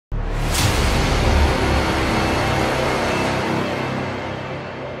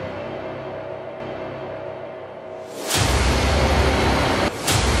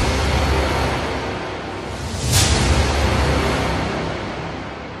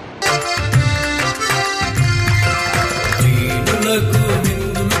వినులకు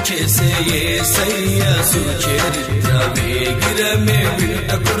విందులు చేసే యేసయ్య సుచరిత్ర వేగిరమే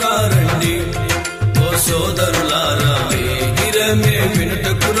వినుటకురారండి. ఓ సోదరులారా వేగిరమే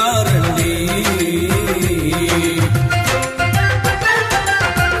వినుటకురారండి.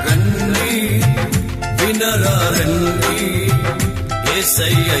 రండి వినరారండి,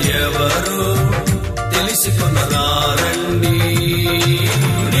 యేసయ్య ఎవరో తెలుసుకొనరారండి.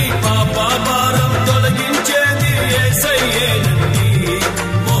 నీ పాప భారం తొలగించేది యేసయ్యేనండి,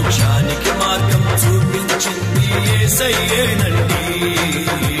 మోక్షానికి మార్గం చూపించింది యేసయ్యేనండి.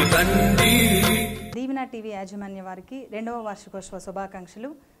 రండి. దీవెన టీవీ యాజమాన్య వారికి 2వ వార్షికోత్సవ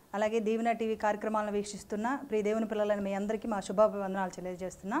శుభాకాంక్షలు. అలాగే దీవెన టీవీ కార్యక్రమాలను వీక్షిస్తున్న ప్రియ దేవుని పిల్లలని మీ అందరికీ మా శుభాభివందనాలు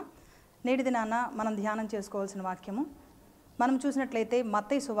తెలియజేస్తున్నాం. నేటి దినాన మనం ధ్యానం చేసుకోవాల్సిన వాక్యము మనం చూసినట్లయితే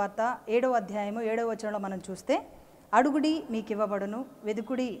మత్తయి సువార్త 7వ అధ్యాయము 7వ వచనంలో మనం చూస్తే, అడుగుడి మీకు ఇవ్వబడును,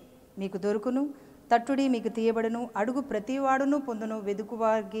 వెదుకుడి మీకు దొరుకును, తట్టుడి మీకు తీయబడును, అడుగు ప్రతివాడును పొందును,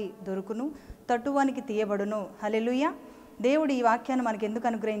 వెదుకువారికి దొరుకును, తట్టువానికి తీయబడును. హల్లెలూయా. దేవుడు ఈ వాక్యాన్ని మనకి ఎందుకు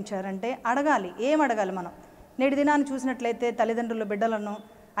అనుగ్రహించారంటే అడగాలి. ఏం అడగాలి మనం? నేటి దినాన్ని చూసినట్లయితే తల్లిదండ్రులు బిడ్డలను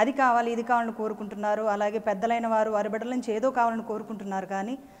అది కావాలి ఇది కావాలని కోరుకుంటున్నారు. అలాగే పెద్దలైన వారు వారి బిడ్డల నుంచి ఏదో కావాలని కోరుకుంటున్నారు.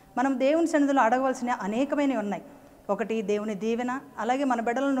 కానీ మనం దేవుని సన్నిధిలో అడగవలసిన అనేకమైనవి ఉన్నాయి. ఒకటి దేవుని దీవెన, అలాగే మన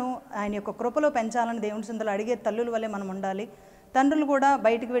బిడ్డలను ఆయన యొక్క కృపలో పెంచాలని దేవుని సన్నిధిలో అడిగే తల్లుల వల్లే మనం ఉండాలి. తండ్రులు కూడా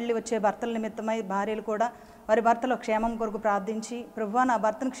బయటికి వెళ్ళి వచ్చే భర్తల నిమిత్తమై భార్యలు కూడా వారి భర్తలో క్షేమం కొరకు ప్రార్థించి, ప్రభువా నా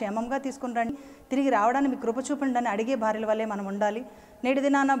భర్తను క్షేమంగా తీసుకుని రండి, తిరిగి రావడానికి మీ కృప చూపండి అని అడిగే భార్యల వల్లే మనం ఉండాలి. నేటి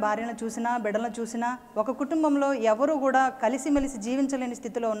దినాన భార్యను చూసినా బిడ్డలను చూసినా ఒక కుటుంబంలో ఎవరు కూడా కలిసిమెలిసి జీవించలేని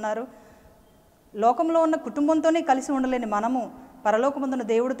స్థితిలో ఉన్నారు. లోకంలో ఉన్న కుటుంబంతోనే కలిసి ఉండలేని మనము పరలోకమందున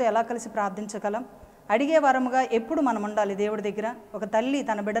దేవుడితో ఎలా కలిసి ప్రార్థించగలం? అడిగే వరముగా ఎప్పుడు మనం ఉండాలి దేవుడి దగ్గర. ఒక తల్లి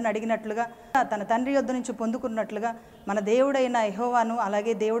తన బిడ్డను అడిగినట్లుగా, తన తండ్రి యొద్ద నుంచి పొందుకున్నట్లుగా మన దేవుడైన యెహోవాను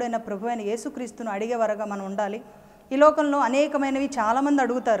అలాగే దేవుడైన ప్రభువైన యేసుక్రీస్తును అడిగే వరగా మనం ఉండాలి. ఈ లోకంలో అనేకమైనవి చాలామంది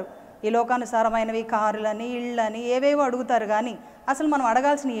అడుగుతారు. ఈ లోకానుసారమైనవి కారులని ఇళ్ళని ఏవేవో అడుగుతారు. కానీ అసలు మనం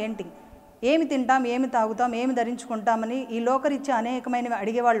అడగాల్సినవి ఏంటి? ఏమి తింటాం, ఏమి తాగుతాం, ఏమి ధరించుకుంటామని ఈ లోకరీత్యా అనేకమైనవి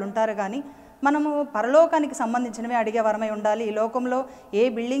అడిగేవాళ్ళు ఉంటారు. కానీ మనము పరలోకానికి సంబంధించినవి అడిగే వరమై ఉండాలి. ఈ లోకంలో ఏ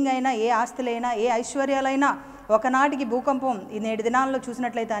బిల్డింగ్ అయినా, ఏ ఆస్తులైనా, ఏ ఐశ్వర్యాలైనా ఒకనాటికి భూకంపం, ఈ నేటి దినాల్లో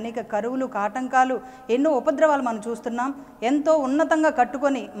చూసినట్లయితే అనేక కరువులు, కాటంకాలు, ఎన్నో ఉపద్రవాలు మనం చూస్తున్నాం. ఎంతో ఉన్నతంగా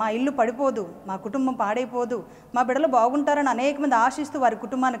కట్టుకొని మా ఇల్లు పడిపోదు, మా కుటుంబం పాడైపోదు, మా బిడ్డలు బాగుంటారని అనేక మంది ఆశిస్తూ వారి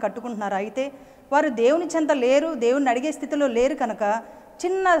కుటుంబాన్ని కట్టుకుంటున్నారు. అయితే వారు దేవుని చెంత లేరు, దేవుని అడిగే స్థితిలో లేరు. కనుక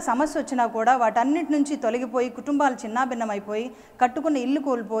చిన్న సమస్య వచ్చినా కూడా వాటన్నిటి నుంచి తొలగిపోయి కుటుంబాలు చిన్నాభిన్నమైపోయి కట్టుకున్న ఇల్లు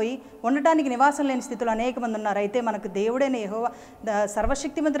కోల్పోయి ఉండటానికి నివాసం లేని స్థితిలో అనేక మంది ఉన్నారు. అయితే మనకు దేవుడైన యెహోవా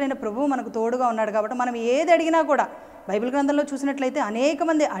సర్వశక్తిమంతుడైన ప్రభువు మనకు తోడుగా ఉన్నాడు. కాబట్టి మనం ఏది అడిగినా కూడా బైబిల్ గ్రంథంలో చూసినట్లయితే అనేక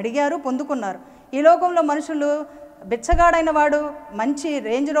మంది అడిగారు, పొందుకున్నారు. ఈ లోకంలో మనుషులు బిచ్చగాడైన వాడు మంచి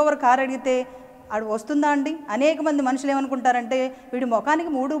రేంజ్ రోవర్ కారు అడిగితే అది వస్తుందా అండి? అనేక మంది మనుషులు ఏమనుకుంటారంటే వీడి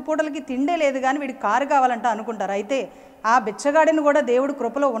ముఖానికి 3 పూటలకి తిండే లేదు కానీ వీడికి కారు కావాలంట అనుకుంటారు. అయితే ఆ బిచ్చగాడిని కూడా దేవుడు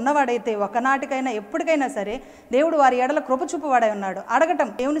కృపలో ఉన్నవాడైతే ఒకనాటికైనా ఎప్పటికైనా సరే దేవుడు వారి ఎడల కృప చూపువాడై ఉన్నాడు. అడగటం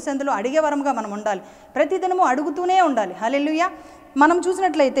దేవుని సందులో అడిగే వరముగా మనం ఉండాలి. ప్రతిదినము అడుగుతూనే ఉండాలి. హల్లెలూయా. మనం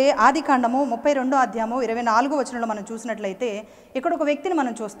చూసినట్లయితే ఆదికాండము 32వ అధ్యాయము 24వ వచనంలో మనం చూసినట్లయితే ఇక్కడ ఒక వ్యక్తిని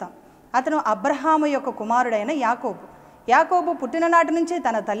మనం చూస్తాం. అతను అబ్రహాము యొక్క కుమారుడైన యాకోబు. యాకోబు పుట్టిన నాటి నుంచి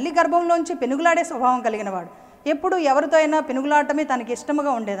తన తల్లి గర్భంలోంచి పెనుగులాడే స్వభావం కలిగిన వాడు. ఎప్పుడు ఎవరితో అయినా పెనుగులాటమే తనకి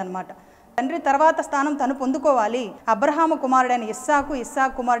ఇష్టముగా ఉండేదన్నమాట. తండ్రి తర్వాత స్థానం తను పొందుకోవాలి, అబ్రహాము కుమారుడైన ఇస్సాకు,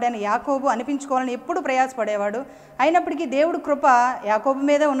 ఇస్సాకు కుమారుడైన యాకోబు అనిపించుకోవాలని ఎప్పుడు ప్రయాసపడేవాడు. అయినప్పటికీ దేవుడు కృప యాకోబు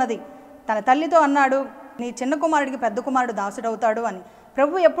మీదే ఉన్నది. తన తల్లితో అన్నాడు, నీ చిన్న కుమారుడికి పెద్ద కుమారుడు దాసుడవుతాడు అని.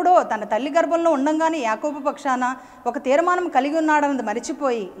 ప్రభు ఎప్పుడో తన తల్లి గర్భంలో ఉండంగానే యాకోబు పక్షాన ఒక తీర్మానం కలిగి ఉన్నాడన్నది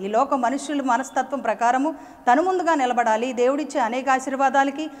మరిచిపోయి ఈ లోక మనుషుల మనస్తత్వం ప్రకారము తను ముందుగా నిలబడాలి, దేవుడిచ్చే అనేక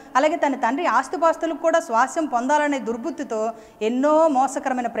ఆశీర్వాదాలకి అలాగే తన తండ్రి ఆస్తుపాస్తులకు కూడా స్వాస్యం పొందాలనే దుర్బుద్ధితో ఎన్నో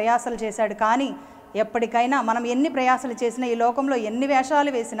మోసకరమైన ప్రయాసాలు చేశాడు. కానీ ఎప్పటికైనా మనం ఎన్ని ప్రయాసాలు చేసినా ఈ లోకంలో ఎన్ని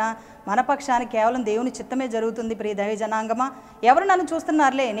వేషాలు వేసినా మన పక్షానికి కేవలం దేవుని చిత్తమే జరుగుతుంది. ప్రియ దైవ జనాంగమా, ఎవరు నన్ను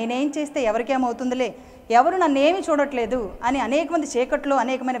చూస్తున్నారులే, నేనేం చేస్తే ఎవరికేమవుతుందిలే, ఎవరు నన్ను ఏమీ చూడట్లేదు అని అనేక మంది చీకట్లో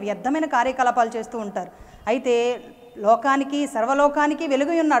అనేకమైన వ్యర్థమైన కార్యకలాపాలు చేస్తూ ఉంటారు. అయితే లోకానికి సర్వలోకానికి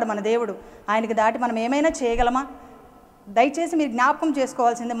వెలుగు ఉన్నాడు మన దేవుడు. ఆయనకి దాటి మనం ఏమైనా చేయగలమా? దయచేసి మీరు జ్ఞాపకం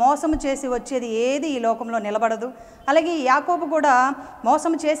చేసుకోవాల్సింది, మోసము చేసి వచ్చేది ఏది ఈ లోకంలో నిలబడదు. అలాగే యాకోబు కూడా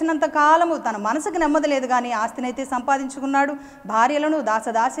మోసము చేసినంత కాలము తన మనసుకు నెమ్మది లేదు. కానీ ఆస్తినైతే సంపాదించుకున్నాడు, భార్యలను,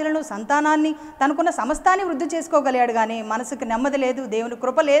 దాసదాసీలను, సంతానాన్ని, తనకున్న సమస్తాన్ని వృద్ధి చేసుకోగలిగాడు. కానీ మనసుకు నెమ్మది లేదు, దేవుని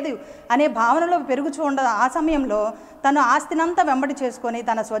కృప లేదు అనే భావనలో పెరుగుచూ ఆ సమయంలో తను ఆస్తినంతా వెంబడి చేసుకొని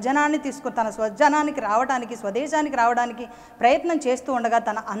తన స్వజనానికి రావడానికి, స్వదేశానికి రావడానికి ప్రయత్నం చేస్తూ ఉండగా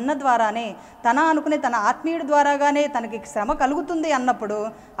తన అన్న ద్వారానే, తన అనుకునే తన ఆత్మీయుడి ద్వారాగానే తనకు నాకు శ్రమ కలుగుతుంది అన్నప్పుడు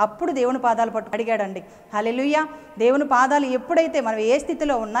అప్పుడు దేవుని పాదాలు పట్టు అడిగాడండి. హల్లెలూయా. దేవుని పాదాలు ఎప్పుడైతే మనం ఏ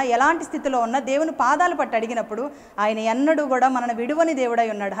స్థితిలో ఉన్నా, ఎలాంటి స్థితిలో ఉన్నా దేవుని పాదాలు పట్టు అడిగినప్పుడు ఆయన ఎన్నడూ కూడా మనల్ని విడువని దేవుడై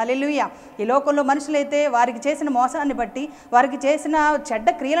ఉన్నాడు. హల్లెలూయా. ఈ లోకంలో మనుషులైతే వారికి చేసిన మోసాన్ని బట్టి, వారికి చేసిన చెడ్డ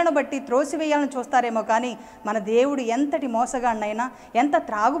క్రియలను బట్టి త్రోసివేయాలని చూస్తారేమో, కానీ మన దేవుడు ఎంతటి మోసగాడినైనా, ఎంత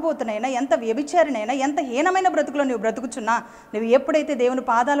త్రాగుబోతునైనా, ఎంత వ్యభిచారినైనా, ఎంత హీనమైన బ్రతుకులో నువ్వు బ్రతుకుచున్నా, నువ్వు ఎప్పుడైతే దేవుని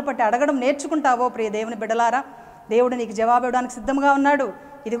పాదాలు పట్టి అడగడం నేర్చుకుంటావో ప్రియ దేవుని బిడ్డలారా, దేవుడు నీకు జవాబు ఇవ్వడానికి సిద్ధంగా ఉన్నాడు.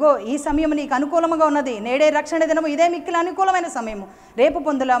 ఇదిగో ఈ సమయం నీకు అనుకూలంగా ఉన్నది. నేడే రక్షణ దినము, ఇదే మిక్కిలి అనుకూలమైన సమయము. రేపు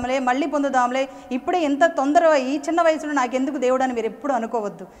పొందులాములే, మళ్ళీ పొందుదాములే, ఇప్పుడే ఎంత తొందర, ఈ చిన్న వయసులో నాకెందుకు దేవుడు అని మీరు ఎప్పుడు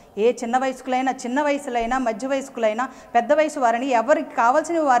అనుకోవద్దు. ఏ చిన్న వయసుకులైనా, చిన్న వయసులైనా, మధ్య వయసుకులైనా, పెద్ద వయసు వారిని ఎవరికి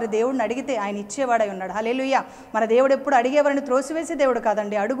కావాల్సిన వారి దేవుడిని అడిగితే ఆయన ఇచ్చేవాడై ఉన్నాడు. హల్లెలూయా. మన దేవుడు ఎప్పుడు అడిగేవారిని త్రోసివేసే దేవుడు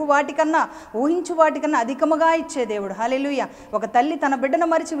కాదండి. అడుగు వాటికన్నా, ఊహించు వాటికన్నా అధికముగా ఇచ్చే దేవుడు. హల్లెలూయా. ఒక తల్లి తన బిడ్డను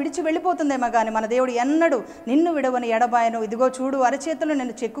మరిచి విడిచి వెళ్ళిపోతుందేమో కానీ మన దేవుడు ఎన్నడూ నిన్ను విడవని ఎడబాయను. ఇదిగో చూడు, అరచేతులు నేను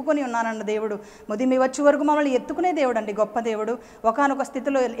చెక్కుకొని ఉన్నానన్న దేవుడు, ముదిమి వచ్చే వరకు మమ్మల్ని ఎత్తుకునే దేవుడు అండి, గొప్ప దేవుడు. ఒకనొక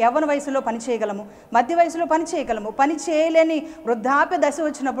స్థితిలో యవ్వన వయసులో పని చేయగలము, మధ్య వయసులో పని చేయగలము, పని చేయలేని వృద్ధాప్య దశ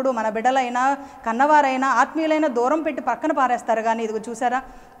వచ్చినప్పుడు మన బిడ్డలైనా, కన్నవారైనా, ఆత్మీయులైనా దూరం పెట్టి పక్కన పారేస్తారు. కానీ ఇదిగో చూసారా,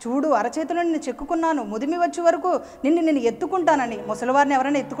 చూడు అరచేతులను నేను చెక్కుకున్నాను, ముదిమి వచ్చే వరకు నిన్ను ఎత్తుకుంటానని. ముసలివారిని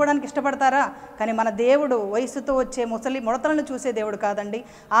ఎవరైనా ఎత్తుకోవడానికి ఇష్టపడతారా? కానీ మన దేవుడు వయసుతో వచ్చే ముసలి ముడతలను చూసే దేవుడు కాదండి.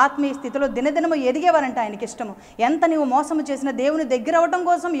 ఆత్మీయ స్థితిలో దినదినము ఎదిగేవారంటే ఆయనకి ఇష్టము. ఎంత నీవు మోసము చేసిన దేవుని దగ్గర అవటం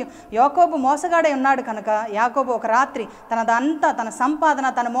కోసం యాకోబు మోసగాడై ఉన్నాడు కనుక, యాకోబు ఒక రాత్రి తనదంతా, తన సంపాదన,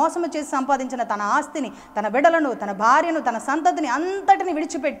 తన మోసము చేసి సంపాదించిన తన ఆస్తిని, తన బిడ్డలను, తన భార్యను, తన సంతతిని అంతటిని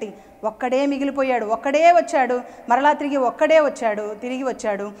విడిచిపెట్టి ఒక్కడే మిగిలిపోయాడు. ఒక్కడే వచ్చాడు, మరలా తిరిగి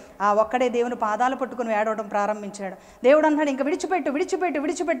వచ్చాడు. ఆ ఒక్కడే దేవుని పాదాలు పట్టుకుని ఏడవడం ప్రారంభించాడు. దేవుడు అన్నాడు, ఇంకా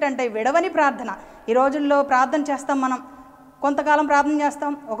విడిచిపెట్టు అంటే విడవని ప్రార్థన. ఈ రోజుల్లో ప్రార్థన చేస్తాం మనం, కొంతకాలం ప్రార్థన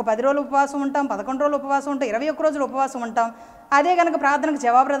చేస్తాం, ఒక 10 రోజులు ఉపవాసం ఉంటాం, 11 రోజులు ఉపవాసం ఉంటాం, 21 రోజులు ఉపవాసం ఉంటాం. అదే కనుక ప్రార్థనకు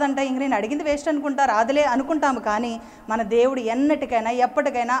జవాబు రాదంటే ఇంక నేను అడిగింది వేస్ట్ అనుకుంటారు, అదిలే అనుకుంటాము. కానీ మన దేవుడు ఎన్నటికైనా,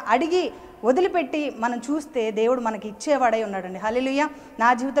 ఎప్పటికైనా అడిగి వదిలిపెట్టి మనం చూస్తే దేవుడు మనకి ఇచ్చేవాడై ఉన్నాడండి. హల్లెలూయా. నా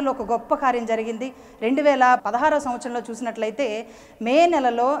జీవితంలో ఒక గొప్ప కార్యం జరిగింది. 2016 సంవత్సరంలో చూసినట్లయితే మే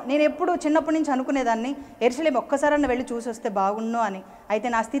నెలలో నేను ఎప్పుడు చిన్నప్పటి నుంచి అనుకునేదాన్ని, యెరూషలేము ఒక్కసారన్నా వెళ్ళి చూసి వస్తే బాగుండు అని. అయితే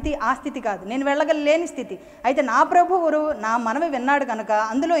నా స్థితి ఆ స్థితి కాదు, నేను వెళ్ళగలేని స్థితి. అయితే నా ప్రభువు నా మనవి విన్నాడు కనుక,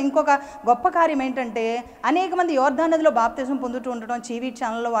 అందులో ఇంకొక గొప్ప కార్యం ఏంటంటే, అనేక మంది యోర్దాను నదిలో బాప్తిజం పొందుతూ ఉండటం టీవీ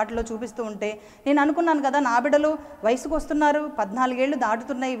ఛానల్లో వాటిలో చూపిస్తూ ఉంటే నేను అనుకున్నాను కదా, నా బిడ్డలు వయసుకు వస్తున్నారు, 14 ఏళ్ళు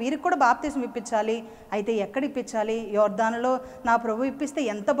దాటుతున్నాయి, వీరికి కూడా బాప్తిజం ఇప్పించాలి. అయితే ఎక్కడ ఇప్పించాలి? యోర్దానులో నా ప్రభు ఇప్పిస్తే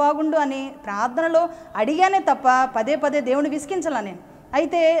ఎంత బాగుండు అని ప్రార్థనలో అడిగానే తప్ప పదే దేవుని విసిగించాల నేను.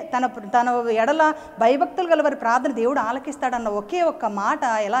 అయితే తన ఎడల భయభక్తులు గల వారి ప్రార్థన దేవుడు ఆలకిస్తాడన్న ఒకే ఒక్క మాట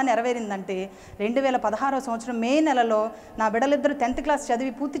ఎలా నెరవేరిందంటే, 2016 సంవత్సరం మే నెలలో నా బిడ్డలిద్దరూ 10th క్లాస్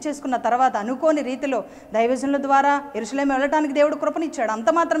చదివి పూర్తి చేసుకున్న తర్వాత అనుకోని రీతిలో దైవజనుల ద్వారా యెరూషలేము వెళ్ళడానికి దేవుడు కృపనిచ్చాడు. అంత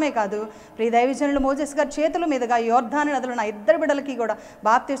మాత్రమే కాదు, ప్రియ దైవజనులు మోసెస్ గారి చేతుల మీదుగా యోర్దాను నదిలో నా 2 బిడ్డలకి కూడా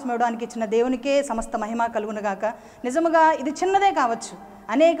బాప్తిస్మం ఇవ్వడానికి ఇచ్చిన దేవునికే సమస్త మహిమ కలుగునుగాక. నిజముగా ఇది చిన్నదే కావచ్చు,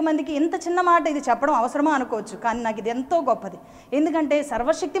 అనేక మందికి ఇంత చిన్న మాట ఇది చెప్పడం అవసరమా అనుకోవచ్చు, కానీ నాకు ఇది ఎంతో గొప్పది. ఎందుకంటే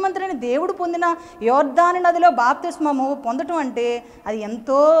సర్వశక్తిమంతుడైన దేవుడు పొందిన యోర్దాను నదిలో బాప్తిస్మము పొందటం అంటే అది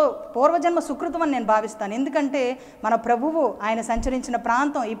ఎంతో పూర్వజన్మ సుకృతం అని నేను భావిస్తాను. ఎందుకంటే మన ప్రభువు ఆయన సంచరించిన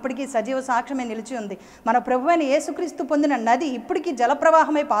ప్రాంతం ఇప్పటికీ సజీవ సాక్ష్యమే నిలిచి ఉంది. మన ప్రభు అయిన యేసుక్రీస్తు పొందిన నది ఇప్పటికీ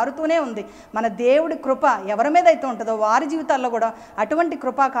జలప్రవాహమై పారుతూనే ఉంది. మన దేవుడి కృప ఎవరి మీద అయితే ఉంటుందో వారి జీవితాల్లో కూడా అటువంటి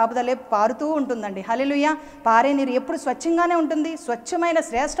కృపా కాపుదలే పారుతూ ఉంటుందండి. హల్లెలూయా. పారే నీరు ఎప్పుడు స్వచ్ఛంగానే ఉంటుంది. స్వచ్ఛమైన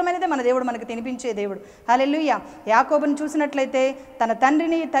శ్రేష్టమైనదే మన దేవుడు మనకు తినిపించే దేవుడు. హల్లెలూయా. యాకోబుని చూసినట్లయితే తన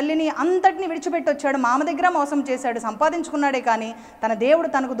తండ్రిని, తల్లిని అంతటిని విడిచిపెట్టి వచ్చాడు, మామ దగ్గర మోసం చేశాడు, సంపాదించుకున్నాడే, కానీ తన దేవుడు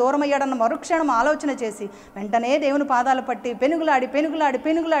తనకు దూరం అయ్యాడన్న మరుక్షణం ఆలోచన చేసి వెంటనే దేవుని పాదాలు పట్టి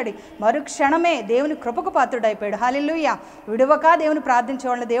పెనుగులాడి మరుక్షణమే దేవుని కృపకు పాత్రుడైపోయాడు. హల్లెలూయా. విడువక దేవుని ప్రార్థించే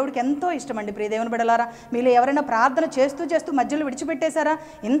వాళ్ళని దేవుడికి ఎంతో ఇష్టం అండి. ప్రియ దేవుని బిడ్డలారా, మీలో ఎవరైనా ప్రార్థన చేస్తూ మధ్యలో విడిచిపెట్టేశారా?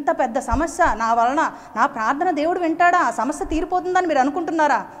 ఇంత పెద్ద సమస్య నా వలన, నా ప్రార్థన దేవుడు వింటాడా, ఆ సమస్య తీరిపోతుందని మీరు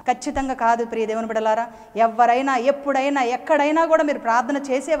అనుకుంటున్నారా? ఖచ్చితంగా కాదు. ప్రియ దేవుని బిడ్డలారా, ఎవరైనా, ఎప్పుడైనా, ఎక్కడైనా కూడా మీరు ప్రార్థన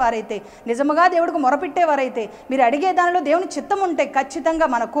చేసేవారైతే, నిజముగా దేవుడికి మొరపెట్టేవారైతే, మీరు అడిగే దానిలో దేవుని చిత్తం ఉంటే ఖచ్చితంగా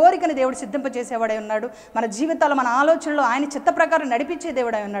మన కోరికని దేవుడు సిద్ధింపజేసేవాడై ఉన్నాడు. మన జీవితాలు, మన ఆలోచనలో ఆయన చిత్త ప్రకారం నడిపించే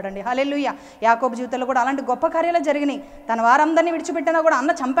దేవుడై ఉన్నాడండి. హల్లెలూయా. యాకోబు జీవితంలో కూడా అలాంటి గొప్ప కార్యాలు జరిగినాయి. తన వారందరినీ విడిచిపెట్టినా కూడా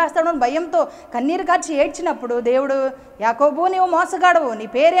అన్న చంపేస్తాడు అని భయంతో కన్నీరు కార్చి ఏడ్చినప్పుడు దేవుడు, యాకోబు నీవు మోసగాడవు, నీ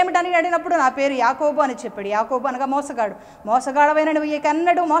పేరేమిటని అడిగినప్పుడు నా పేరు యాకోబు అని చెప్పాడు. యాకోబు అనగా మోసగాడు. మోసగాడవైన నువ్వు నువ్వు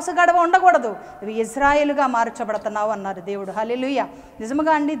ఎన్నడూ మోసగాడవ ఉండకూడదు, నువ్వు ఇజ్రాయేలుగా మార్చబడుతున్నావు అన్నారు దేవుడు. హల్లెలూయా.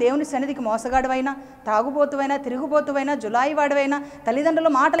 నిజముగా అండి, దేవుని సన్నిధికి మోసగాడువైనా, తాగుబోతువైనా, తిరుగుబోతువైనా, జులాయి వాడవైనా,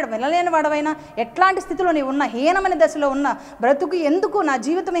 తల్లిదండ్రులు మాటలు వినలేని వాడవైనా, ఎట్లాంటి స్థితిలో నీవు ఉన్న, హీనమైన దశలో ఉన్న, బ్రతుకు ఎందుకు నా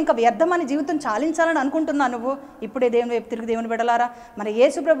జీవితం ఇంకా వ్యర్థమని జీవితం చాలించాలని అనుకుంటున్నా నువ్వు, ఇప్పుడే దేవుని వైపు తిరిగి దేవుని బిడ్డలారా. మన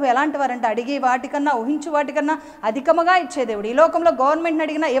యేసు ప్రభు ఎలాంటి వారంటే అడిగే వాటికన్నా, ఊహించు వాటికన్నా అధికముగా ఇచ్చే దేవుడు. ఈ లోకంలో గవర్నమెంట్ని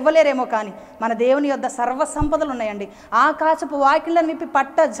అడిగినా ఇవ్వలేరేమో, కానీ మన దేవుని యొద్ద సర్వ సంపదలు ఉన్నాయండి. ఆకాశపు వాకిళ్ళను విప్పి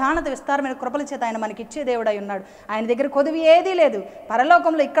పట్ట జానత విస్తారమైన కృపల చేత ఆయన మనకి ఇచ్చే దేవుడై ఉన్నాడు. ఆయన దగ్గర కొదువి ఏదీ లేదు.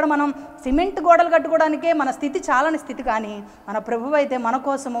 పరలోకంలో ఇక్కడ మనం సిమెంట్ గోడలు కట్టుకోవడానికే మన స్థితి చాలని స్థితి, కానీ మన ప్రభువు అయితే మన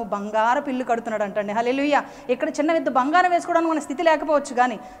కోసము బంగారు పిల్లు కడుతున్నాడు అంటండి. హల్లెలూయా. ఇక్కడ చిన్న విత్తు బంగారం వేసుకోవడానికి మన స్థితి లేకపోవచ్చు,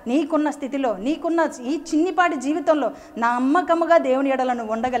 కానీ నీకున్న స్థితిలో, నీకున్న ఈ చిన్నిపాటి జీవితంలో నమ్మకముగా దేవుని ఎడల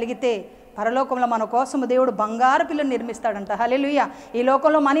నువ్వు ఉండగలిగితే పరలోకంలో మన కోసము దేవుడు బంగారు పిల్లను నిర్మిస్తాడంట. హల్లెలూయా. ఈ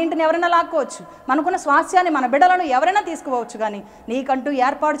లోకంలో మన ఇంటిని ఎవరైనా లాక్కోవచ్చు, మనకున్న స్వాస్థ్యాన్ని, మన బిడ్డలను ఎవరైనా తీసుకోవచ్చు, కానీ నీకంటూ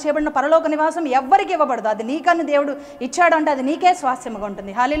ఏర్పాటు చేయబడిన పరలోక నివాసం ఎవ్వరికి ఇవ్వబడదు. అది నీకన్నా దేవుడు ఇచ్చాడంటే అది నీకే స్వాస్థ్యంగా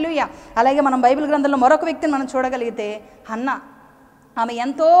ఉంటుంది. హల్లెలూయా. అలాగే మనం బైబిల్ గ్రంథంలో మరొక వ్యక్తిని మనం చూడగలిగితే హన్నా. ఆమె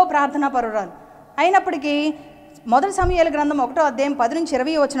ఎంతో ప్రార్థనా పరురాలు అయినప్పటికీ మొదటి సమూయేలు గ్రంథం 1వ అధ్యాయం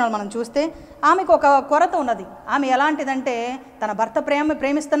 10-20 వచనాలు మనం చూస్తే ఆమెకు ఒక కొరత ఉన్నది. ఆమె ఎలాంటిదంటే తన భర్త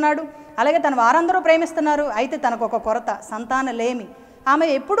ప్రేమిస్తున్నాడు, అలాగే తన వారందరూ ప్రేమిస్తున్నారు, అయితే తనకు ఒక కొరత, సంతానలేమి. ఆమె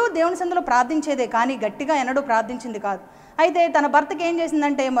ఎప్పుడూ దేవుని సన్నిధిలో ప్రార్థించేదే, కానీ గట్టిగా ఎన్నడూ ప్రార్థించింది కాదు. అయితే తన భర్తకి ఏం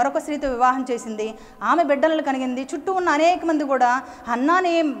చేసిందంటే మరొక స్త్రీతో వివాహం చేసింది. ఆమె బిడ్డలను కనిగింది. చుట్టూ ఉన్న అనేక మంది కూడా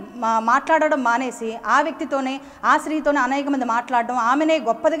హన్నానే మాట్లాడడం మానేసి ఆ వ్యక్తితోనే, ఆ స్త్రీతోనే అనేక మంది మాట్లాడడం, ఆమెనే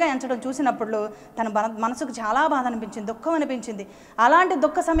గొప్పదిగా ఎంచడం చూసినప్పుడు తన మనసుకు చాలా బాధ అనిపించింది, దుఃఖం అనిపించింది. అలాంటి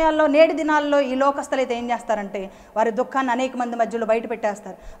దుఃఖ సమయాల్లో నేటి దినాల్లో ఈ లోకస్తులు అయితే ఏం చేస్తారంటే వారి దుఃఖాన్ని అనేక మంది మధ్యలో బయట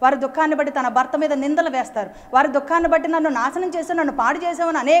పెట్టేస్తారు. వారి దుఃఖాన్ని బట్టి తన భర్త మీద నిందలు వేస్తారు. వారి దుఃఖాన్ని బట్టి నన్ను నాశనం చేశావు, నన్ను పాడు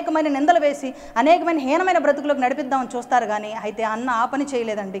చేసావని అనేకమైన నిందలు వేసి అనేకమైన హీనమైన బ్రతుకులకు నడిపిద్దామని చూస్తారు. కానీ అయితే అన్న ఆ పని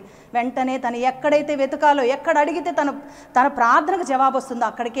చేయలేదండి. వెంటనే తను ఎక్కడైతే వెతకాలో, ఎక్కడ అడిగితే తన ప్రార్థనకు జవాబు వస్తుందో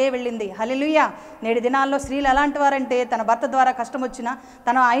అక్కడికే వెళ్ళింది. హల్లెలూయా. నేటి దినాల్లో స్త్రీలు ఎలాంటి వారంటే తన భర్త ద్వారా కష్టం వచ్చినా,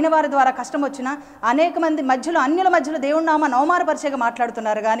 తన అయిన వారి ద్వారా కష్టం వచ్చినా అనేక మంది మధ్యలో, అన్యుల మధ్యలో దేవుని నామాన్ని అవమానపరిచేగా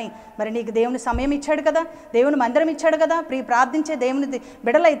మాట్లాడుతున్నారు. కానీ మరి నీకు దేవుని సమయం ఇచ్చాడు కదా, దేవుని మందిరం ఇచ్చాడు కదా. ప్రార్థించే దేవుని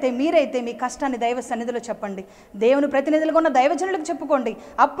బిడలైతే మీరైతే మీ కష్టాన్ని దైవ సన్నిధిలో చెప్పండి, దేవుని ప్రతినిధులుగా ఉన్న దైవజనులకు చెప్పుకోండి.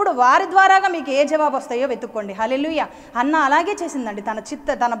 అప్పుడు వారి ద్వారాగా మీకు ఏ జవాబు వస్తాయో వెతుక్కోండి. హల్లెలూయా. అన్న అలాగే చేసిందండి.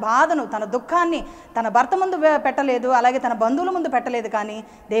 తన బాధను, తన దుఃఖాన్ని తన భర్త ముందు పెట్టలేదు, అలాగే తన బంధువుల ముందు పెట్టలేదు, కానీ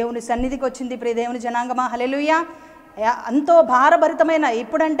దేవుని సన్నిధికి వచ్చింది. ప్రియ దేవుని జనాంగమా, హల్లెలూయా. ఎంతో భారభరితమైన,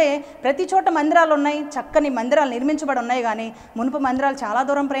 ఇప్పుడంటే ప్రతి చోట మందిరాలు ఉన్నాయి, చక్కని మందిరాలు నిర్మించబడి ఉన్నాయి, కానీ మునుపు మందిరాలు చాలా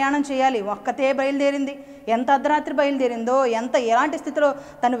దూరం ప్రయాణం చేయాలి. ఒక్కతే బయలుదేరింది. ఎంత అర్ధరాత్రి బయలుదేరిందో, ఎలాంటి స్థితిలో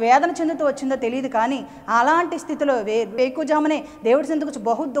తను వేదన చెందుతూ వచ్చిందో తెలియదు, కానీ అలాంటి స్థితిలో వేకుజామునే దేవుడి సన్నిధికి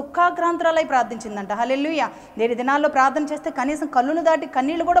బహు దుఃఖాక్రాంతురాలై ప్రార్థించిందంట. హల్లెలూయా. నేటి దినాల్లో ప్రార్థన చేస్తే కనీసం కళ్ళును దాటి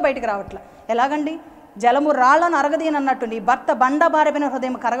కన్నీళ్లు కూడా బయటకు రావట్లే. ఎలాగండి? జలము రాళ్లను అరగదీనన్నట్టు నీ భర్త బండబారమైన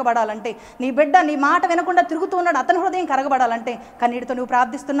హృదయం కరగబడాలంటే, నీ బిడ్డ నీ మాట వినకుండా తిరుగుతూ ఉన్నాడు, అతని హృదయం కరగబడాలంటే కన్నీటితో నువ్వు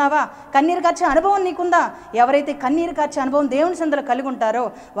ప్రార్థిస్తున్నావా? కన్నీరు కార్చే అనుభవం నీకుందా? ఎవరైతే కన్నీరు కార్చే అనుభవం దేవుని సందులో కలిగి ఉంటారో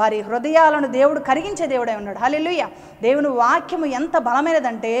వారి హృదయాలను దేవుడు కరిగించే దేవుడై ఉన్నాడు. హల్లెలూయా. దేవుని వాక్యము ఎంత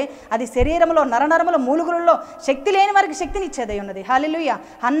బలమైనదంటే అది శరీరంలో, నరనరముల మూలుగులలో శక్తి లేని వారికి శక్తినిచ్చేదై ఉన్నది. హల్లెలూయా.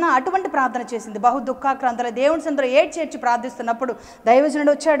 అన్న అటువంటి ప్రార్థన చేసింది. బహు దుఃఖాక్రాంతులై దేవుని సందులో ఏడ్చేర్చి ప్రార్థిస్తున్నప్పుడు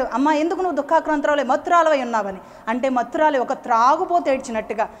దైవజనుడు వచ్చాడు. అమ్మ, ఎందుకు నువ్వు దుఃఖాక్రాంతురాలే, మత్తురాలవై ఉన్నావని. అంటే మత్తురాలి ఒక త్రాగుబోతు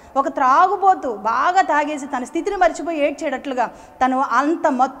ఏడ్చినట్టుగా, ఒక త్రాగుబోతు బాగా తాగేసి తన స్థితిని మర్చిపోయి ఏడ్చేటట్లుగా, తను అంత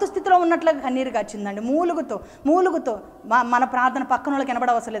మత్తు స్థితిలో ఉన్నట్లుగా కన్నీరు కాచిందండి. మూలుగుతో మన ప్రార్థన పక్కన వాళ్ళకి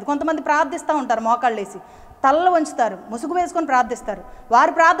వినబడవసరం లేదు. కొంతమంది ప్రార్థిస్తూ ఉంటారు, మోకాళ్ళేసి తలలు వంచుతారు, ముసుగు వేసుకొని ప్రార్థిస్తారు.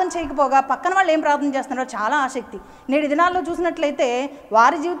 వారు ప్రార్థన చేయకపోగా పక్కన వాళ్ళు ఏం ప్రార్థన చేస్తున్నారో చాలా ఆసక్తి. నేటి దినాల్లో చూసినట్లయితే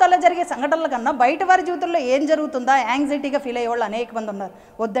వారి జీవితాల్లో జరిగే సంఘటనల కన్నా బయట వారి జీవితంలో ఏం జరుగుతుందా యాంగ్జైటీగా ఫీల్ అయ్యే వాళ్ళు అనేక మంది ఉన్నారు.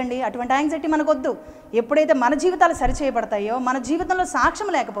 వద్దండి, అటువంటి యాంగ్జైటీ మనకు వద్దు. ఎప్పుడైతే మన జీవితాలు సరిచేయబడతాయో, మన జీవితంలో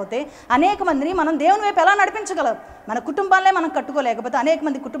సాక్ష్యం లేకపోతే అనేక మందిని మనం దేవుని వైపు ఎలా నడిపించగలం? మన కుటుంబాలనే మనం కట్టుకోలేకపోతే అనేక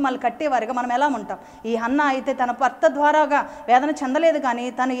మంది కుటుంబాలు కట్టేవారుగా మనం ఎలా ఉంటాం? ఈ హన్నా అయితే తన భర్త ద్వారాగా వేదన చెందలేదు, కానీ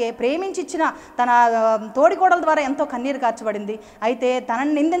తను ప్రేమించిచ్చిన తన తోడికోడల ద్వారా ఎంతో కన్నీరు కార్చబడింది. అయితే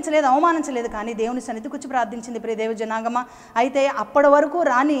తనని నిందించలేదు, అవమానించలేదు, కానీ దేవుని సన్నిధికి వచ్చి ప్రార్థించింది. ప్రియ దేవ జనాంగమా. అయితే అప్పటి వరకు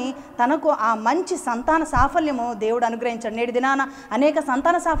రాని తనకు ఆ మంచి సంతాన సాఫల్యము దేవుడు అనుగ్రహించాడు. నేటి దినాన అనేక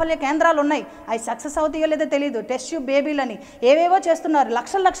సంతాన సాఫల్య కేంద్రాలు ఉన్నాయి. అవి సక్సెస్ అవుతాయో లేదో తెలియదు, టెస్ట్ ట్యూబ్ బేబీలని ఏవేవో చేస్తున్నారు,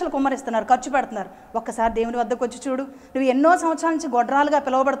 లక్షలు కుమ్మరిస్తున్నారు, ఖర్చు పెడుతున్నారు. ఒక్కసారి దేవుని వద్దకు వచ్చి చూడు. నువ్వు ఎన్నో సంవత్సరాల నుంచి గొడ్రాలుగా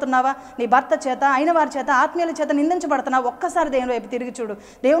పిలువబడుతున్నావా, నీ భర్త చేత, అయిన వారి చేత, ఆత్మీయుల చేత నిందించబడుతున్నావు. ఒక్కసారి దేవుని వైపు తిరిగి చూడు.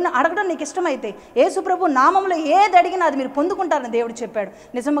 దేవుని అడగడం నీకు ఇష్టమైతే యేసు ప్రభు నామంలో ఏది అడిగినా అది మీరు పొందుకుంటారని దేవుడు చెప్పాడు.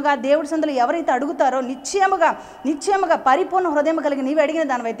 నిజముగా దేవుడి సందులో ఎవరైతే అడుగుతారో నిశ్చయముగా పరిపూర్ణ హృదయం కలిగి నీవు అడిగిన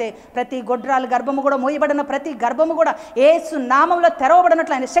దానివైతే ప్రతి గొడ్రాలు గర్భము కూడా, మోయబడిన ప్రతి గర్భము కూడా యేసు నామంలో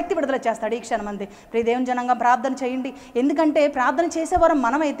తెరవబడినట్లు ఆయన శక్తి విడుదల చేస్తాడు. ఈ క్షణమంది ప్రియ దేవుని జనంగా ప్రార్థన చేయండి. ఎందుకంటే ప్రార్థన చేసేవారు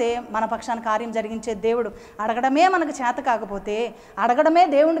మనమైతే మన పక్షాన కార్యం జరిగించే దేవుడు. అడగడమే మనకు చేత కాకపోతే, అడగడమే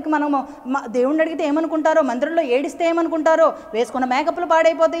దేవుడికి మనము దేవుడిని అడిగితే ఏమనుకుంటారో, మందిరంలో ఏడిస్తే ఏమనుకుంటారో, వేసుకున్న మేకప్లు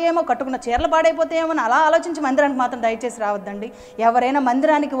పాడైపోతాయేమో, కట్టుకున్న చీరలు పాడైపోతాయేమో అని అలా ఆలోచించి మందిరానికి మాత్రం దయచేసి రావద్దండి. ఎవరైనా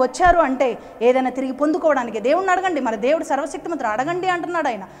మందిరానికి వచ్చారు అంటే ఏదైనా తిరిగి పొందుకోవడానికి దేవుడిని అడగండి. మరి దేవుడు సర్వశక్తిమంతుడు, అడగండి అంటున్నాడు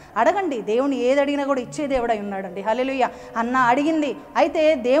ఆయన. అడగండి, దేవుని ఏది అడిగినా కూడా ఇచ్చే దేవుడై ఉన్నాడండి. హల్లెలూయా. అన్న అడిగింది, అయితే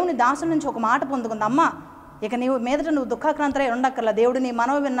దేవుని దాసుల నుంచి ఒక మాట పొందుకుంది, అమ్మ ఇక నీవు మీదట నువ్వు దుఃఖాక్రాంతరై ఉండక్కర్లా, దేవుడు నీ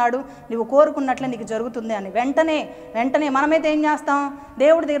మనవి విన్నాడు, నువ్వు కోరుకున్నట్లే నీకు జరుగుతుంది అని. వెంటనే మనమైతే ఏం చేస్తాం,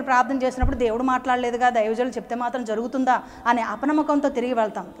 దేవుడి దగ్గర ప్రార్థన చేసినప్పుడు దేవుడు మాట్లాడలేదుగా, దైవజనులు చెప్తే మాత్రం జరుగుతుందా అనే అపనమ్మకంతో తిరిగి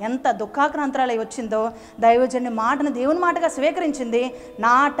వెళ్తాం. ఎంత దుఃఖాక్రాంతరాలై వచ్చిందో, దైవజనుడి మాటను దేవుని మాటగా స్వీకరించింది.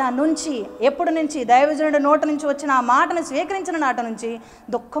 ఎప్పటి నుంచి దైవజనుడి నోట నుంచి వచ్చిన ఆ మాటను స్వీకరించిన నాట నుంచి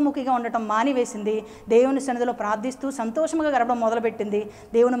దుఃఖముఖిగా ఉండటం మానివేసింది. దేవుని సన్నిధిలో ప్రార్థిస్తూ సంతోషంగా గడపడం మొదలుపెట్టింది.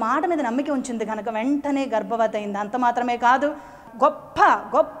 దేవుని మాట మీద నమ్మిక ఉంచింది కనుక వెంటనే గర్భవతి అయింది. అంత మాత్రమే కాదు, గొప్ప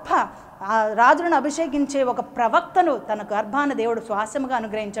రాజులను అభిషేకించే ఒక ప్రవక్తను తన గర్భాన్ని దేవుడు స్వాస్యముగా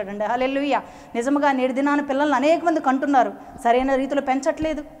అనుగ్రహించాడండి. హల్లెలూయా. నిజముగా నేటి దినాన పిల్లల్ని అనేక మంది కంటున్నారు, సరైన రీతిలో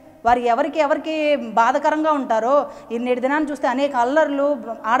పెంచట్లేదు. వారు ఎవరికి బాధకరంగా ఉంటారో, ఈ నేటి దినాన్ని చూస్తే అనేక అల్లర్లు,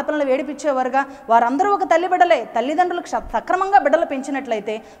 ఆడపిల్లలు వేడిపించేవారుగా, వారందరూ ఒక తల్లి బిడ్డలే. తల్లిదండ్రులకు సక్రమంగా బిడ్డలు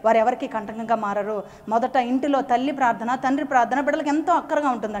పెంచినట్లయితే వారు ఎవరికి కంటకంగా మారరు. మొదట ఇంటిలో తల్లి ప్రార్థన, తండ్రి ప్రార్థన బిడ్డలకు ఎంతో అక్కరగా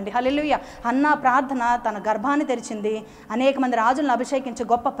ఉంటుందండి. హల్లెలూయా. అన్న ప్రార్థన తన గర్భాన్ని తెరిచింది, అనేక మంది రాజులను అభిషేకించి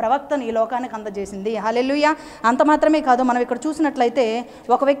గొప్ప ప్రవక్తను ఈ లోకానికి అందజేసింది. హల్లెలూయా. అంత మాత్రమే కాదు, మనం ఇక్కడ చూసినట్లయితే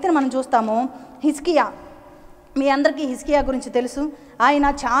ఒక వ్యక్తిని మనం చూస్తాము, హిజ్కియా. మీ అందరికీ హిజ్కియా గురించి తెలుసు. ఆయన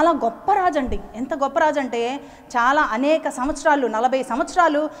చాలా గొప్ప రాజు అండి. ఎంత గొప్ప రాజు అంటే చాలా అనేక సంవత్సరాలు, 40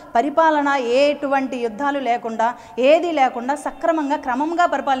 సంవత్సరాలు పరిపాలన, ఎటువంటి యుద్ధాలు లేకుండా, ఏది లేకుండా సక్రమంగా క్రమంగా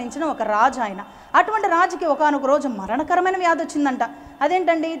పరిపాలించిన ఒక రాజు ఆయన. అటువంటి రాజుకి ఒకానొక రోజు మరణకరమైన వ్యాధి వచ్చిందంట.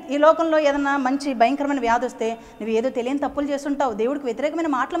 అదేంటండి, ఈ లోకంలో ఏదన్నా మంచి భయంకరమైన వ్యాధి వస్తే నువ్వు ఏదో తెలియని తప్పులు చేస్తుంటావు, దేవుడికి వ్యతిరేకమైన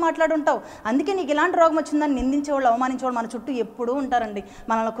మాటలు మాట్లాడుంటావు, అందుకే నీకు ఇలాంటి రోగం వచ్చిందని నిందించేవాళ్ళు, అవమానించేవాళ్ళు మన చుట్టూ ఎప్పుడూ ఉంటారండి.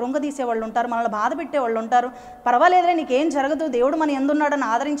 మనల్ని కృంగదీసేవాళ్ళు ఉంటారు, మనల్ని బాధ పెట్టేవాళ్ళు ఉంటారు. పర్వాలేదులే నీకేం జరగదు, దేవుడు మన ఎందున్నాడని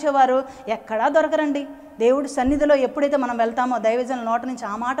ఆదరించేవారు ఎక్కడా దొరకరండి. దేవుడి సన్నిధిలో ఎప్పుడైతే మనం వెళ్తామో దైవజనుల నోట నుంచి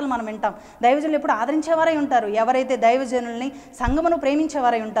ఆ మాటలు మనం వింటాం. దైవజనులు ఎప్పుడు ఆదరించేవారై ఉంటారు. ఎవరైతే దైవజనుల్ని, సంఘమును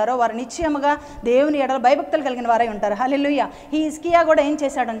ప్రేమించేవారై ఉంటారో వారు నిశ్చయముగా దేవుని ఎడల భయభక్తులు కలిగిన వారై ఉంటారు. హల్లెలూయా. ఈ హిజ్కియా కూడా ఏం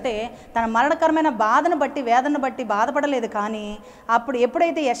చేశాడంటే, తన మరణకరమైన బాధను బట్టి, వేదనను బట్టి బాధపడలేదు. కానీ అప్పుడు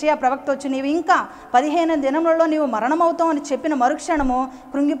ఎప్పుడైతే యెషయా ప్రవక్త వచ్చి నీవు ఇంకా 15 దినములలో నీవు మరణమవుతావు అని చెప్పిన మరుక్షణము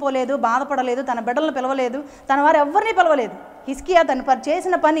కృంగిపోలేదు, బాధపడలేదు, తన బిడ్డలను పిలవలేదు, తన వారు ఎవరిని పిలవలేదు. హిజ్కియా తను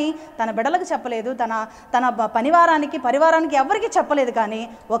చేసిన పని తన బిడ్డలకు చెప్పలేదు, తన పరివారానికి ఎవరికి చెప్పలేదు. కానీ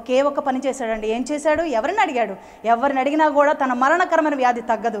ఒకే ఒక్క పని చేశాడండి. ఏం చేశాడు? ఎవరిని అడిగినా కూడా తన మరణకరమైన వ్యాధి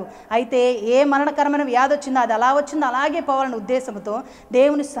తగ్గదు. అయితే ఏ మరణకరమైన వ్యాధి వచ్చిందో అది అలా వచ్చిందో అలాగే పోవాలనే ఉద్దేశంతో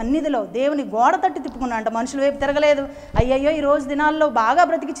దేవుని సన్నిధిలో దేవుని గోడ తట్టి తిప్పుకున్నాడంట. మనుషుల వైపు తిరగలేదు. అయ్యయ్యో ఈ రోజు దినాల్లో బాగా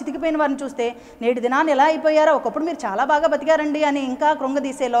బ్రతికి చితికిపోయిన వారిని చూస్తే నేటి దినాన్ని ఎలా అయిపోయారో, ఒకప్పుడు మీరు చాలా బాగా బతికారండి అని ఇంకా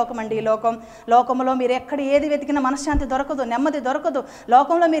కృంగదీసే లోకం అండి ఈ లోకంలో మీరు ఎక్కడ ఏది వెతికినా మనశ్శాంతి దొరకదు, నెమ్మది దొరకదు.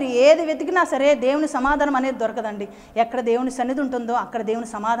 లోకంలో మీరు ఏది వెతికినా సరే దేవుని సమాధానం అనేది దొరకదండి. ఎక్కడ దేవుని సన్నిధి ఉంటుందో అక్కడ దేవుని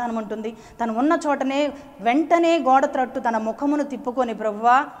సమాధానం ఉంటుంది. తను ఉన్న చోటనే వెంటనే గోడ త్రట్టు తన ముఖమును తిప్పుకొని,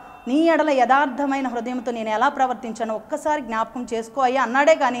 ప్రభువా నీ ఎడల యథార్థమైన హృదయంతో నేను ఎలా ప్రవర్తించానో ఒక్కసారి జ్ఞాపకం చేసుకో అయ్యా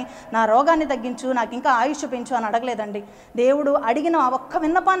అన్నాడే. కానీ నా రోగాన్ని తగ్గించు, నాకు ఇంకా ఆయుష్ పెంచు అని అడగలేదండి. దేవుడు అడిగిన ఒక్క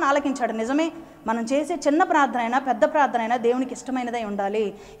విన్నపాన్ని ఆలకించాడు. నిజమే, మనం చేసే చిన్న ప్రార్థన అయినా పెద్ద ప్రార్థన అయినా దేవునికి ఇష్టమైనదై ఉండాలి.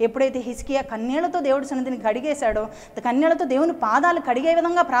 ఎప్పుడైతే హిజ్కియా కన్నీళ్లతో దేవుడి సన్నిధిని కడిగేశాడో, కన్నీళ్లతో దేవుని పాదాలు కడిగే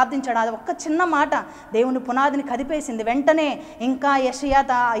విధంగా ప్రార్థించాడు, అది ఒక్క చిన్న మాట దేవుని పునాదిని కదిపేసింది. వెంటనే ఇంకా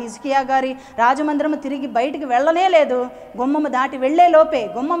హిజ్కియా గారి రాజమందిరము తిరిగి బయటికి వెళ్ళనే లేదు. గుమ్మము దాటి వెళ్లే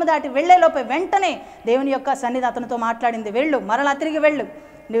లోపే వెంటనే దేవుని యొక్క సన్నిధి అతనితో మాట్లాడింది. వెళ్ళు, మరలా తిరిగి వెళ్ళు,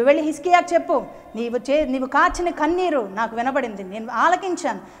 నువ్వు వెళ్ళి హిజ్కియాకు చెప్పు, నీవు కార్చిన కన్నీరు నాకు వినబడింది, నేను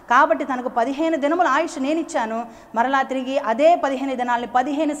ఆలకించాను, కాబట్టి తనకు 15 దినముల ఆయుష్ నేను ఇచ్చాను, మరలా తిరిగి అదే 15 దినాలని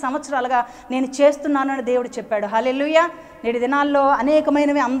 15 సంవత్సరాలుగా నేను చేస్తున్నాను అని దేవుడు చెప్పాడు. హల్లెలూయా. నేటి దినాల్లో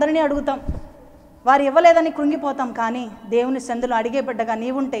అనేకమైనవి అందరినీ అడుగుతాం, వారు ఇవ్వలేదని కృంగిపోతాం, కానీ దేవుని సందులో అడిగే బిడ్డగా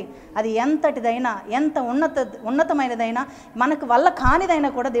నీవుంటే అది ఎంతటిదైనా, ఎంత ఉన్నతమైనదైనా, మనకు వల్ల కానిదైనా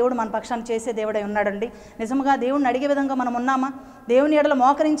కూడా దేవుడు మన పక్షాన్ని చేసే దేవుడై ఉన్నాడండి. నిజంగా దేవుడిని అడిగే విధంగా మనం ఉన్నామా? దేవుని ఎడల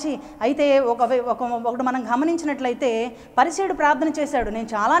మోకరించి అయితే ఒకటి మనం గమనించినట్లయితే పరిసయ్యుడు ప్రార్థన చేశాడు, నేను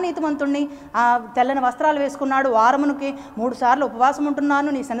చాలా నీతిమంతుణ్ణి, తెల్లని వస్త్రాలు వేసుకున్నాడు, వారమునికి 3 సార్లు ఉపవాసం ఉంటున్నాను,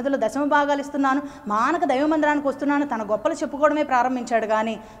 నీ సన్నిధిలో దశమ భాగాలు ఇస్తున్నాను, మానక దైవ మందిరానికి వస్తున్నాను, తన గొప్పలు చెప్పుకోవడమే ప్రారంభించాడు.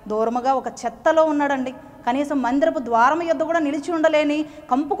 కానీ దూరముగా ఒక చెత్తలో ఉన్నాడండి. కనీసం మందిరపు ద్వారం యొద్ద కూడా నిలిచి ఉండలేని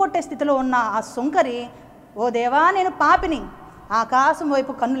కంపు కొట్టే స్థితిలో ఉన్న ఆ సుంకరి, ఓ దేవా నేను పాపిని, ఆకాశం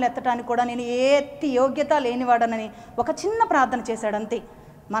వైపు కన్నులు ఎత్తడానికి కూడా నేను ఎత్తి యోగ్యత లేనివాడనని ఒక చిన్న ప్రార్థన చేశాడంతే.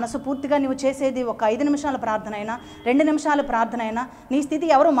 మనసు పూర్తిగా నువ్వు చేసేది ఒక 5 నిమిషాల ప్రార్థన అయినా, 2 నిమిషాల ప్రార్థన అయినా, నీ స్థితి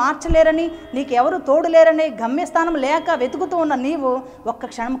ఎవరు మార్చలేరని, నీకు ఎవరు తోడు లేరని, గమ్యస్థానం లేక వెతుకుతూ ఉన్న నీవు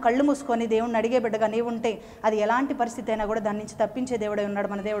ఒక్క క్షణం కళ్ళు మూసుకొని దేవుణ్ణి అడిగే బిడ్డగా నీవుంటే అది ఎలాంటి పరిస్థితి అయినా కూడా దాని నుంచి తప్పించే దేవుడే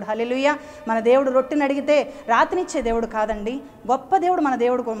ఉన్నాడు మన దేవుడు. హల్లెలూయా. మన దేవుడు రొట్టెని అడిగితే రాతినిచ్చే దేవుడు కాదండి, గొప్ప దేవుడు మన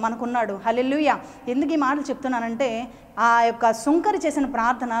దేవుడు మనకున్నాడు. హల్లెలూయా. ఎందుకు ఈ మాటలు చెప్తున్నానంటే ఆ యొక్క సుంకరి చేసిన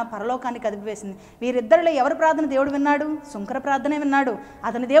ప్రార్థన పరలోకానికి కదిపివేసింది. వీరిద్దరిలో ఎవరి ప్రార్థన దేవుడు విన్నాడు? సుంకర ప్రార్థనే విన్నాడు.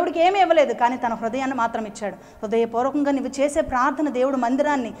 అతని దేవుడికి ఏమీ ఇవ్వలేదు, కానీ తన హృదయాన్ని మాత్రం ఇచ్చాడు. హృదయపూర్వకంగా నువ్వు చేసే ప్రార్థన దేవుడు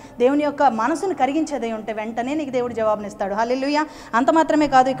మందిరాన్ని, దేవుని యొక్క మనసును కరిగించేదై ఉంటే వెంటనే నీకు దేవుడు జవాబునిస్తాడు. హల్లెలూయా. అంత మాత్రమే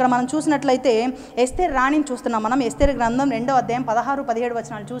కాదు, ఇక్కడ మనం చూసినట్లయితే ఎస్తేరు రాణిని చూస్తున్నాం. మనం ఎస్తేరు గ్రంథం 2వ అధ్యాయం 16-17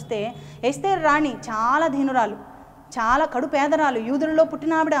 వచనాలు చూస్తే ఎస్తేరు రాణి చాలా దీనురాలు, చాలా కడు పేదరాలు, యూదులలో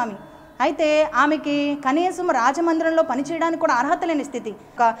పుట్టినావిడ ఆమె. అయితే ఆమెకి కనీసం రాజమందిరంలో పనిచేయడానికి కూడా అర్హత లేని స్థితి.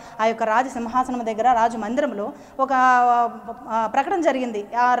 ఆ యొక్క రాజసింహాసనం దగ్గర రాజు మందిరంలో ఒక ప్రకటన జరిగింది.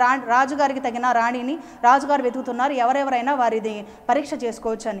 రాజుగారికి తగిన రాణిని రాజుగారు వెతుకుతున్నారు, ఎవరెవరైనా వారిది పరీక్ష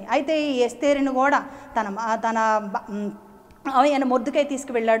చేసుకోవచ్చు అని. అయితే ఈ ఎస్తేరుని కూడా తన ఆయన మొద్దుకై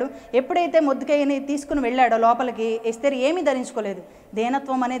తీసుకువెళ్ళాడు. ఎప్పుడైతే మొద్దుకైని తీసుకుని వెళ్ళాడో లోపలికి, ఎస్తేరు ఏమీ ధరించుకోలేదు,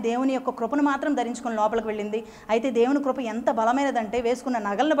 దేనత్వం అనే దేవుని యొక్క కృపను మాత్రం ధరించుకుని లోపలికి వెళ్ళింది. అయితే దేవుని కృప ఎంత బలమైనదంటే వేసుకున్న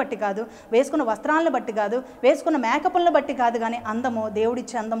నగలను బట్టి కాదు, వేసుకున్న వస్త్రాలను బట్టి కాదు, వేసుకున్న మేకపులను బట్టి కాదు, కానీ అందము,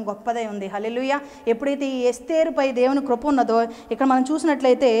 దేవుడిచ్చే అందం గొప్పదై ఉంది. హల్లెలూయా. ఎప్పుడైతే ఈ ఎస్తేరుపై దేవుని కృప ఉన్నదో, ఇక్కడ మనం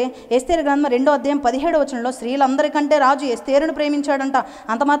చూసినట్లయితే ఎస్తేరు గ్రంథం 2వ అధ్యాయం 17వ వచనంలో స్త్రీలందరికంటే రాజు ఎస్తేరును ప్రేమించాడంట.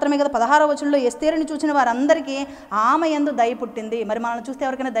 అంత మాత్రమే కదా 16వ వచనంలో ఎస్తేరుని చూసిన వారందరికీ ఆమె యందు దయ పుట్టింది. మరి మనల్ని చూస్తే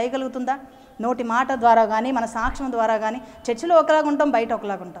ఎవరికైనా దయ కలుగుతుందా? నోటి మాట ద్వారా కానీ, మన సాక్ష్యం ద్వారా కానీ, చర్చిలో ఒకలాగా ఉంటాం, బయట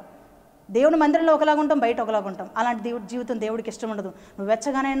ఒకలాగా ఉంటాం, దేవుని మందిరంలో ఒకలాగా ఉంటాం, బయట ఒకలాగా ఉంటాం. అలాంటి జీవితం దేవుడికి ఇష్టం ఉండదు. నువ్వు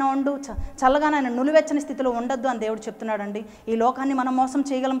వెచ్చగానైనా ఉండు, చల్లగానైనా నులివెచ్చని స్థితిలో ఉండొద్దు అని దేవుడు చెప్తున్నాడండి. ఈ లోకాన్ని మనం మోసం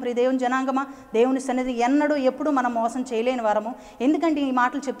చేయగలం ప్రియ దేవుని జనాంగమా? దేవుని సన్నిధి ఎన్నడూ ఎప్పుడు మనం మోసం చేయలేని వారము. ఎందుకంటే ఈ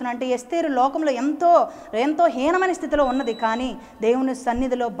మాటలు చెప్తున్నా అంటే ఎస్తేరు లోకంలో ఎంతో ఎంతో హీనమైన స్థితిలో ఉన్నది, కానీ దేవుని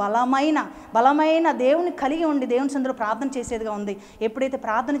సన్నిధిలో బలమైన దేవుని కలిగి ఉండి దేవుని సన్నిధిలో ప్రార్థన చేసేదిగా ఉంది. ఎప్పుడైతే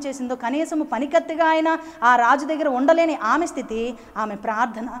ప్రార్థన చేసిందో కనీసము పనికత్తిగా అయినా ఆ రాజు దగ్గర ఉండలేని ఆమె స్థితి, ఆమె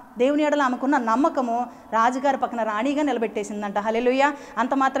ప్రార్థన, దేవుని ఎడల ఆమెకున్న నమ్మకము రాజుగారి పక్కన రాణిగా నిలబెట్టేసిందంట. హల్లెలూయా.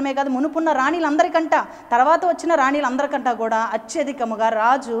 అంత మాత్రమే కాదు, మునుపున్న రాణిలందరికంట, తర్వాత వచ్చిన రాణిలందరికంటా కూడా అత్యధికముగా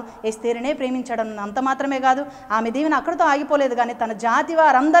రాజు ఎస్తేరునే ప్రేమించడం. అంత మాత్రమే కాదు, ఆమె దీవెన అక్కడితో ఆగిపోలేదు, కానీ తన జాతి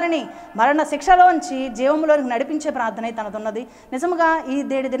వారందరినీ మరణ శిక్షలోంచి జీవంలోనికి నడిపించే ప్రార్థన తనదున్నది. నిజంగా ఈ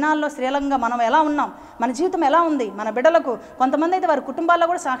 7 దినాల్లో శ్రీలంగా మనం ఎలా ఉన్నాం, మన జీవితం ఎలా ఉంది, మన బిడ్డలకు కొంతమంది అయితే వారి కుటుంబాల్లో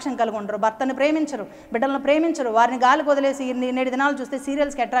కూడా సాక్ష్యం కలిగి ఉండరు, భర్తని ప్రేమించరు, బిడ్డలను ప్రేమించరు, వారిని గాలికి వదిలేసి 7 దినాలు చూస్తే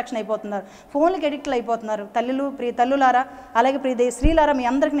సీరియల్స్కి అట్రాక్షన్ అయిపోతున్నారు, ఫోన్లకి ఎడిక్ట్లు అయిపోతున్నారు. ప్రియ తల్లులారా, అలాగే ప్రియ స్త్రీలారా, మీ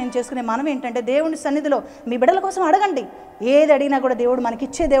అందరికీ నేను చేసుకునే మనం ఏంటంటే దేవుని సన్నిధిలో మీ బిడ్డల కోసం అడగండి. ఏది అడిగినా కూడా దేవుడు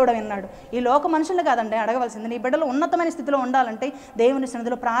మనకిచ్చే దేవుడు విన్నాడు. ఈ లోక మనుషులు కాదండి అడగవలసింది. నీ బిడ్డలు ఉన్నతమైన స్థితిలో ఉండాలంటే దేవుని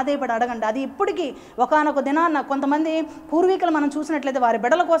సన్నిధిలో ప్రాధేయపడి అడగండి. అది ఇప్పటికీ ఒకానొక దినాన్న కొంతమంది పూర్వీకులు మనం చూసినట్లయితే వారి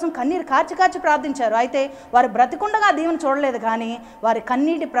బిడ్డల కోసం కన్నీరు కార్చి ప్రార్థించారు. అయితే వారు బ్రతికుండగా దేవుని చూడలేదు, కానీ వారి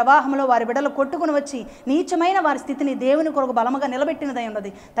కన్నీటి ప్రవాహంలో వారి బిడ్డలు కొట్టుకుని వచ్చి నీచమైన వారి స్థితిని దేవుని కొరకు బలముగా నిలబెట్టినదై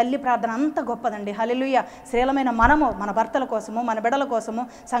ఉన్నది. తల్లి ప్రార్థన అంత గొప్పదండి. హల్లెలూయా. శ్రేలమైన మనము మన భర్తల కోసము, మన బిడ్డల కోసము,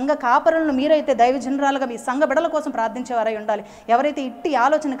 సంఘ కాపరులను మీరైతే దైవజనరాలుగా మీ సంఘ బిడ్డల కోసం ప్రార్థించేవారై ఉండాలి. ఎవరైతే ఇట్టి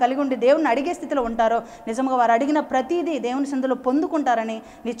ఆలోచన కలిగి ఉండి దేవుని అడిగే స్థితిలో ఉంటారో నిజంగా వారు అడిగిన ప్రతిదీ దేవుని సన్నిధిలో పొందుకుంటారని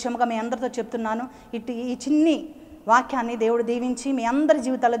నిశ్చయముగా మీ అందరితో చెప్తున్నాను. ఈ చిన్ని వాక్యాన్ని దేవుడు దీవించి మీ అందరి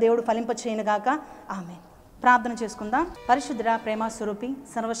జీవితాల్లో దేవుడు ఫలింపచేయునుగాక. ఆమేన్. ప్రార్థన చేసుకుందాం. పరిశుద్ధుడా, ప్రేమ స్వరూపి,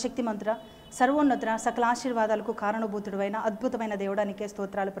 సర్వశక్తిమంతుడా, సర్వోన్నతుడ, సకల ఆశీర్వాదాలకు కారణభూతుడైన అద్భుతమైన దేవుడానికే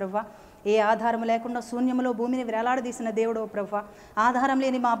స్తోత్రాలు ప్రభువా. ఏ ఆధారం లేకుండా శూన్యములో భూమిని వేలాడదీసిన దేవుడవు ప్రభువా. ఆధారం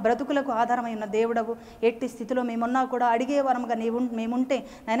లేని మా బ్రతుకులకు ఆధారమైన దేవుడవు. ఎట్టి స్థితిలో మేమున్నా కూడా అడిగే వరముగా మేముంటే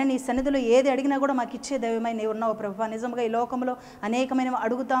నాయన నీ సన్నిధిలో ఏది అడిగినా కూడా మాకు ఇచ్చే దైవమై నీవు ఉన్నావు ప్రభువా. నిజంగా ఈ లోకంలో అనేకమైనవి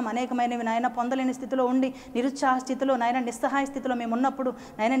అడుగుతాం, అనేకమైనవి నాయన పొందలేని స్థితిలో ఉండి నిరుత్సాహ స్థితిలో నాయన నిస్సహాయ స్థితిలో మేము ఉన్నప్పుడు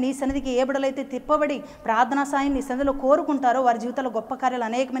నాయన నీ సన్నిధికి ఏ బిడలైతే తిప్పబడి ప్రార్థనా సాయం నీ సన్నిధిలో కోరుకుంటారో వారి జీవితంలో గొప్ప కార్యాలు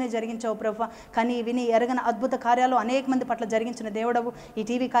అనేకమైన జరిగించావు ప్రభువా. ప్రభా. కానీ విని ఎరగని అద్భుత కార్యాలు అనేక మంది పట్ల జరిగించిన దేవుడవు. ఈ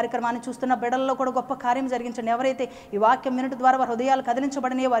టీవీ కార్యక్రమాన్ని చూస్తున్న బిడ్డల్లో కూడా గొప్ప కార్యం జరిగించండి. ఎవరైతే ఈ వాక్యం వినడం ద్వారా వారి హృదయాలు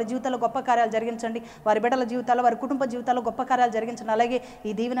కదిలించబడినాయో వారి జీవితాల్లో గొప్ప కార్యాలు జరిగించండి. వారి బిడ్డల జీవితాల్లో, వారి కుటుంబ జీవితాల్లో గొప్ప కార్యాలు జరిగించండి. అలాగే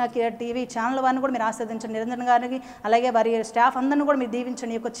ఈ దీవెన టీవీ ఛానల్ వారిని కూడా మీరు ఆశీర్వదించండి. నిరంజన్ గారికి అలాగే వారి స్టాఫ్ అందరిని కూడా మీరు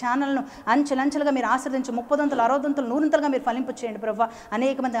దీవించండి. ఈ యొక్క ఛానల్ను అంచెలంచెలుగా మీరు ఆశ్రదించి 30 60 100 మీరు ఫలింపు చేయండి ప్రభా.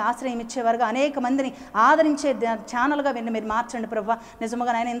 అనేక మంది ఆశ్రయం ఇచ్చేవారుగా, అనేక మందిని ఆదరించే ఛానల్గా మీరు మార్చండి ప్రభా.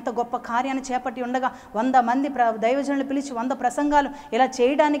 నిజంగా ఆయన ఇంత గొప్ప కార్యాన్ని చేపట్టి ఉండగా 100 మంది దైవజనులు పిలిచి 100 ప్రసంగాలు ఇలా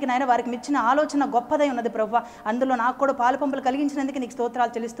చేయడానికి నాయన వారికి ఇచ్చిన ఆలోచన గొప్పదై ఉన్నది ప్రభా. అందులో నాకు కూడా పాలుపంపులు కలిగించినందుకు నీకు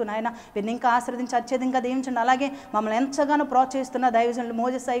స్తోత్రాలు చెల్లిస్తూ నాయన వీరిని ఇంకా ఆశ్రదించి అత్యధికంగా దీవించండి. అలాగే మమ్మల్ని ఎంతగానో ప్రోత్సహిస్తున్న దైవజనులు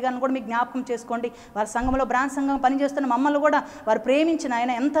మోజెస్ అయ్య గారిని కూడా మీకు జ్ఞాపకం చేసుకోండి. వారి సంఘంలో బ్రాంచ్ సంఘం పనిచేస్తున్న మమ్మల్ని కూడా వారు ప్రేమించిన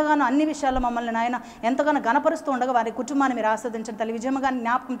ఆయన ఎంతగానో అన్ని విషయాల్లో మమ్మల్ని నాయన ఎంతగానో గణపరుస్తూ ఉండగా వారి కుటుంబాన్ని మీరు ఆశ్రదించండి. తల్లి విజయమ్మ గారిని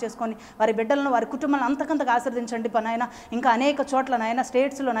జ్ఞాపకం చేసుకొని వారి బిడ్డలను వారి కుటుంబాలను అంతకంతగా ఆశ్రదించండి నాయన. ఇంకా అనేక చోట్ల నాయన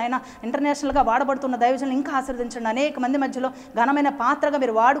స్టేట్స్లో నాయన ఇంటర్నేషనల్గా వాడబడుతున్న దైవజనులు ఇంకా ఆశ్రదించండి. అనేక మంది మధ్యలో ఘనమైన పాత్రగా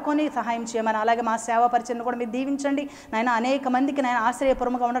మీరు వాడుకొని సహాయం చేయమని, అలాగే మా సేవా పరిచయం కూడా మీరు దీవించండి నాయన. అనేక మందికి నాయన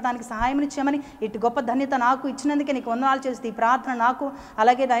ఆశ్రయపురముగా ఉండడానికి సహాయం చేయమని, ఇటు గొప్ప ధన్యత నాకు ఇచ్చినందుకే నీకు వందనాలు చేస్తే ఈ ప్రార్థన నాకు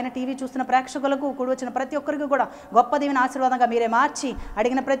అలాగే ఆయన టీవీ చూస్తున్న ప్రేక్షకులకు కూడి వచ్చిన ప్రతి ఒక్కరికి కూడా గొప్ప దీవెన ఆశీర్వాదంగా మీరే మార్చి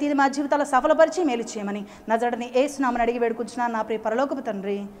అడిగిన ప్రతిదీ మా జీవితాల్లో సఫలపరిచి మేలు చేయమని నజరుడని యేసు నామమున అడిగి వేడుకుంటున్నాను నా ప్రియ పరలోకపు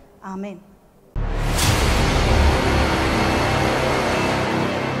తండ్రి. ఆమేన్.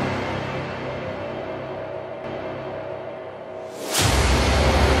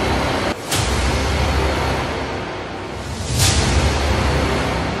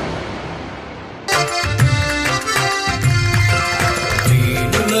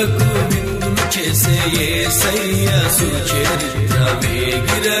 చేసే యేసయ్య సుచరిత్ర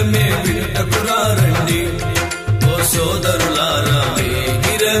వేగిరమే వినుటకురారండి. ఓ సోదరులారా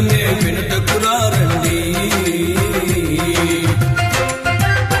వేగిరమే వినుటకురారండి.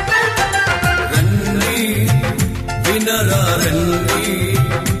 రండి వినరారండి,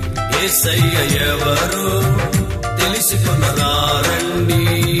 యేసయ్య ఎవరో తెలుసుకొనరారండి.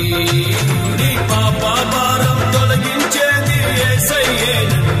 నీ పాప భారం తొలగించేది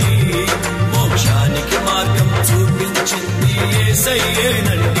యేసయ్యేనండి. మోక్షానికి మార్గం చూపించింది యేసయ్యేనండి.